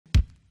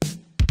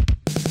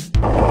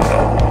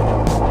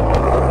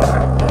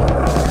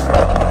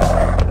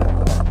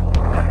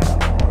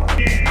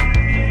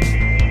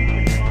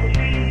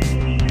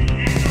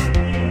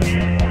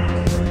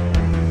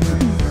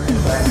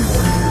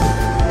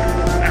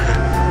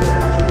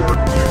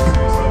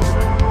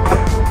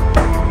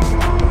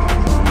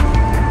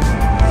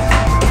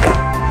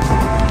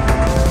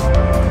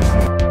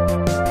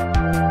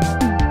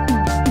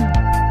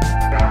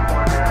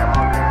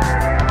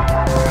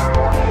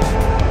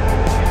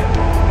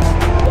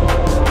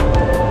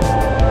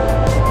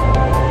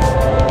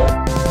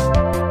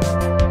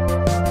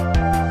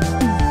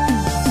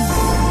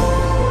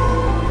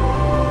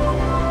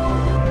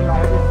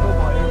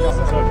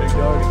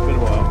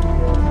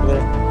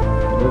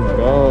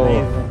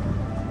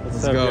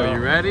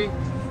ready?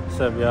 What's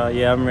up, y'all?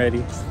 Yeah, I'm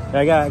ready.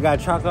 I got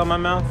chocolate on my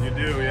mouth. You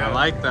do, yeah. I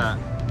like that.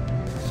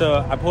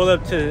 So I pulled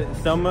up to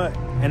Selma,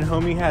 and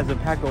homie has a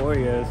pack of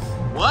Oreos.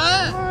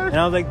 What? And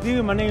I was like,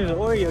 dude, my name is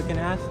Orio. Can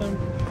I have some?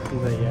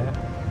 He's like, yeah.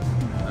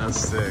 That's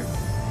sick.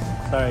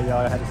 Sorry,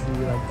 y'all. I had to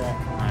see you like that.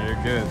 Nah,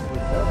 you're good.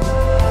 What's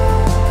up?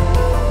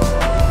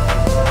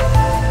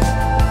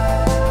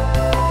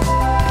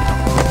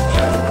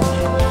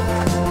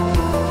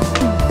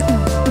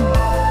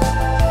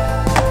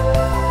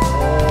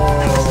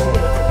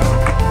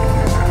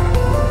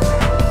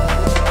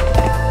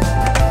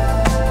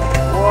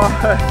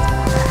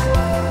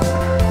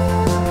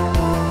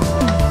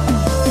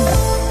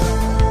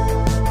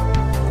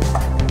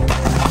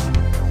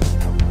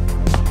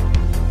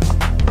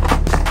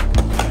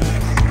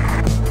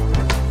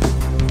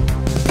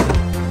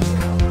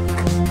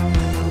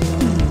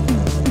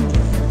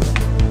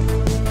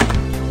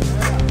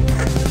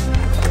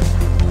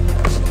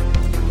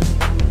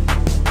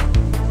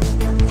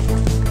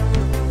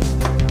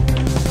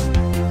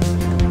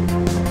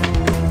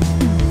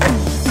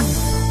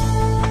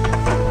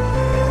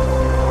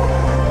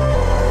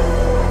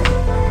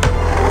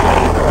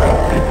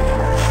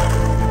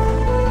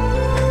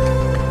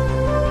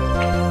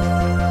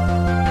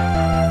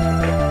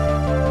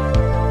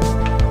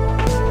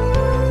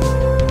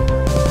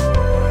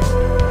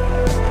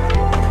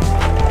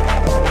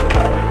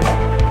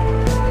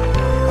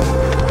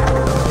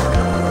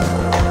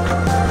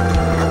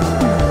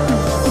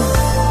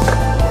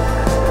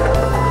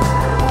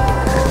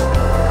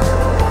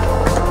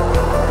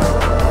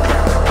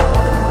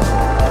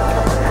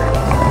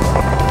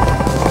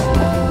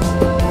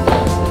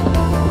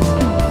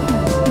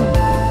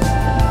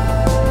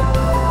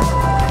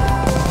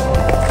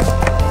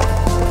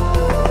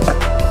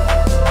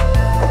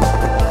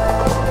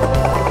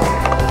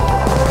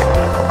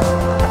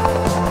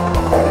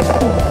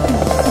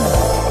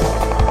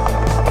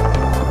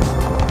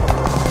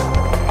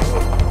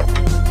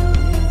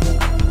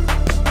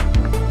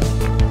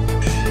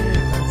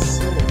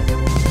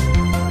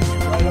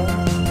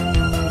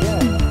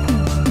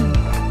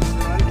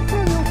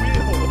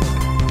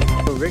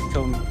 Rick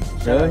told me.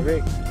 Shout out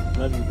Rick.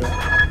 Love you, bro.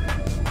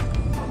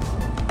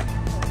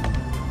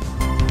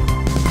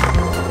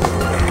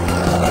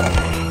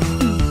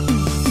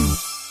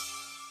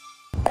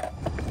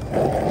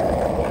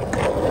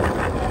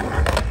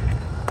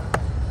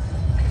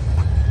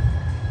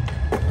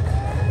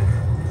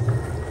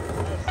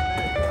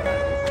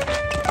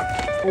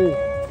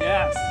 Oh,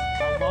 yes.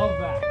 I love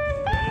that.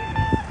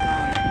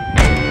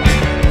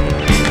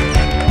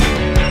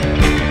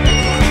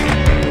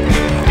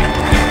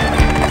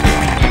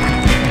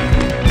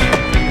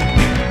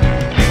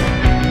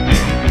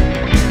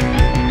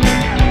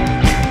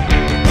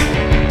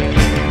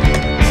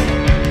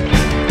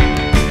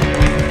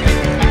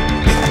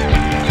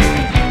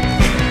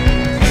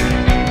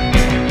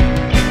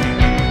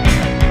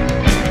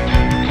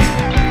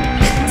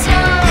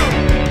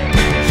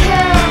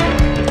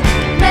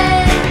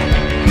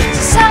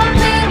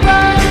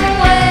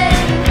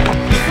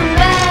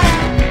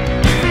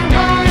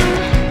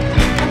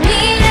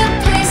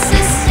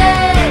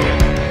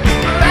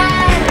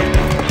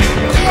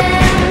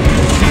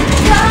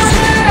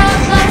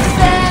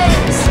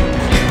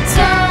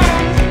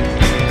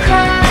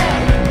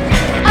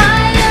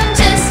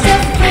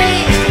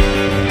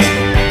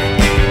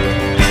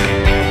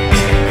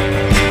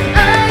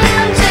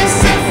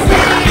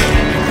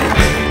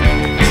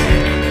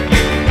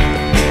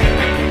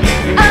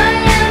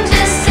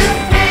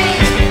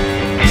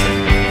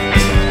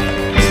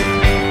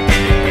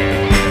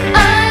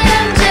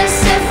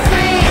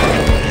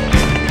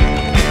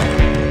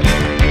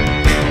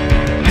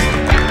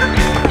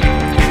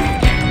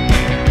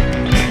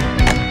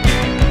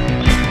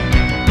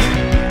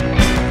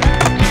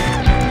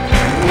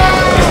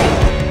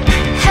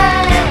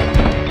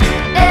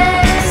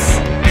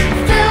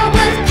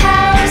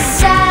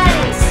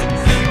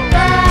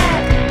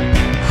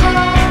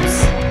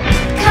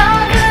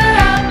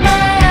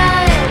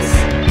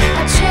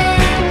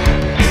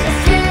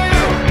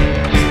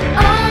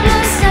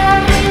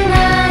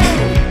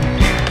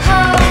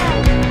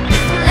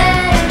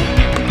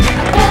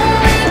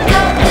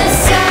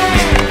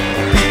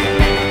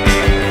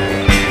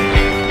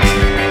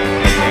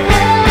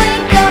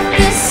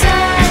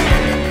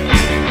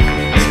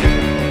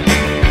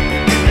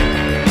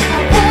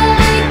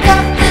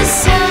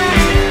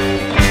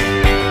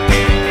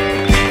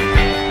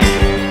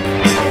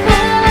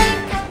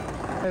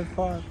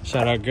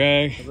 Shout out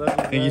Greg.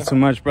 Thank you so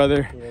much,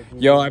 brother.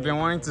 Yo, I've been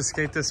wanting to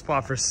skate this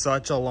spot for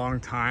such a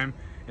long time.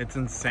 It's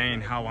insane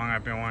how long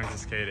I've been wanting to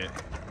skate it.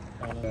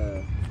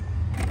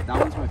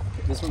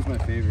 This one's my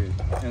favorite.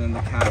 And then the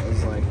cat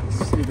is like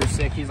super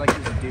sick. He's like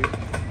just a dude.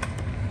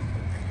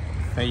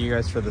 Thank you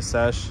guys for the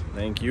sesh.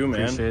 Thank you,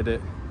 man. Appreciate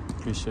it.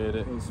 Appreciate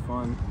it. It was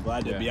fun.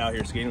 Glad to be out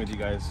here skating with you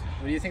guys.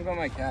 What do you think about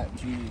my cat,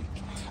 G?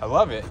 I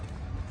love it.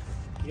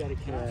 You got a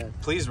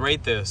cat. Please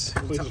rate this.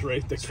 Please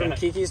rate the It's from cat.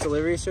 Kiki's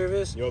delivery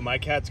service. Yo, my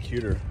cat's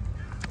cuter.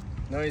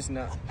 No, he's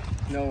not.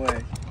 No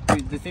way.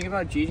 Dude, the thing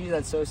about Gigi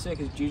that's so sick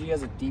is Gigi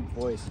has a deep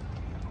voice.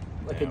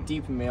 Like a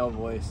deep male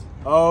voice.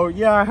 Oh,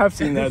 yeah, I have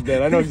seen that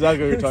bit. I know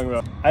exactly what you're talking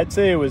about. I'd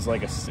say it was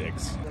like a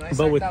 6. When I But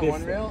sucked with that this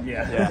one rail,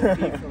 yeah. I was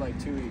deep for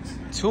like 2 weeks.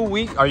 2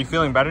 weeks? Are you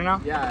feeling better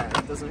now? Yeah,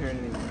 it doesn't hurt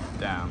anymore.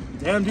 Damn.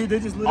 Damn, dude, they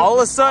just lit All up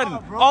of a sudden,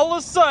 all of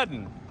a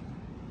sudden.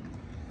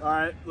 All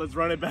right, let's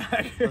run it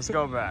back. Let's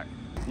go back.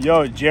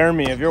 Yo,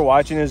 Jeremy, if you're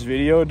watching this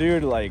video,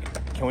 dude, like,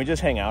 can we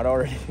just hang out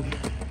already?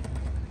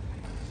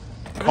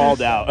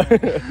 Called out.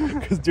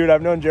 Because, dude,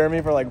 I've known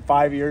Jeremy for like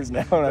 5 years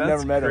now, and I've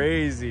never met him. That's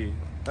crazy.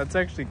 That's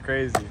actually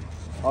crazy.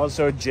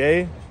 Also,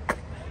 Jay,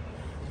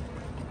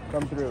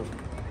 come through.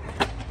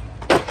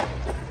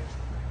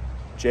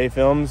 Jay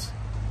Films,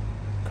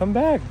 come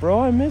back, bro.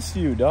 I miss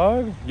you,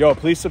 dog. Yo,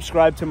 please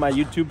subscribe to my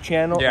YouTube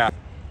channel. Yeah.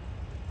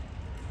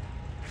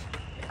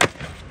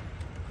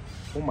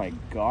 Oh my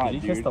God, Did he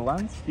dude. kiss the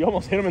lens? You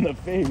almost hit him in the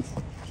face.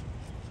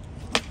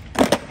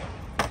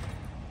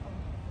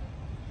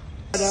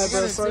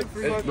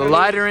 The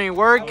lighter ain't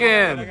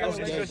working. Because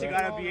you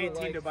gotta be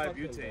 18 to buy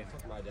butane.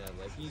 My dad,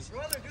 like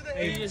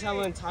he's just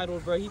hella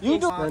entitled, bro. He You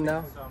thinks do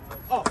now.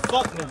 oh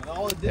fuck no.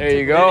 All it did There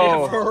you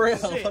go. for real.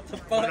 What the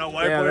fuck? When a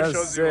white Yeah, boy that's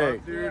shows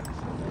sick. you up,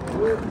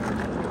 dude.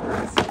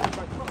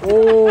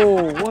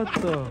 Oh, what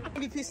the?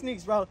 MVP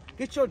sneaks, bro.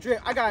 Get your drip.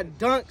 I got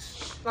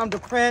dunks. I'm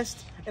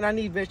depressed, and I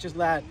need bitches,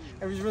 lad.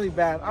 It was really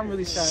bad. I'm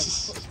really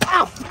sad.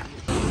 Ow!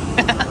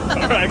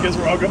 Alright, I guess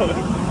we're all going.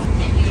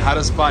 How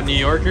to spot New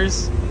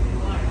Yorkers?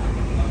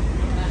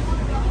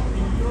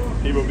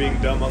 People being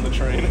dumb on the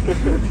train.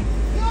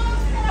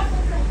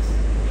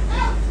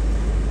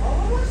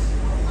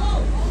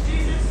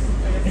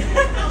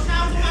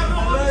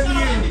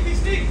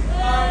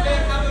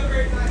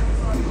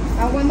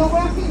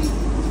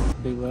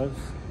 Big love.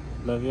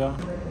 Love y'all.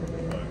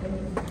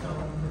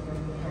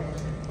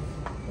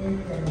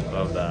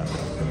 Love that.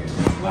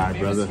 Alright,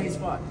 brother.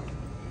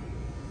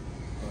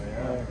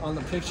 On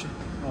the picture.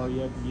 Oh,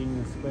 you have the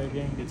Union Square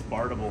game? It's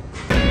Bartable.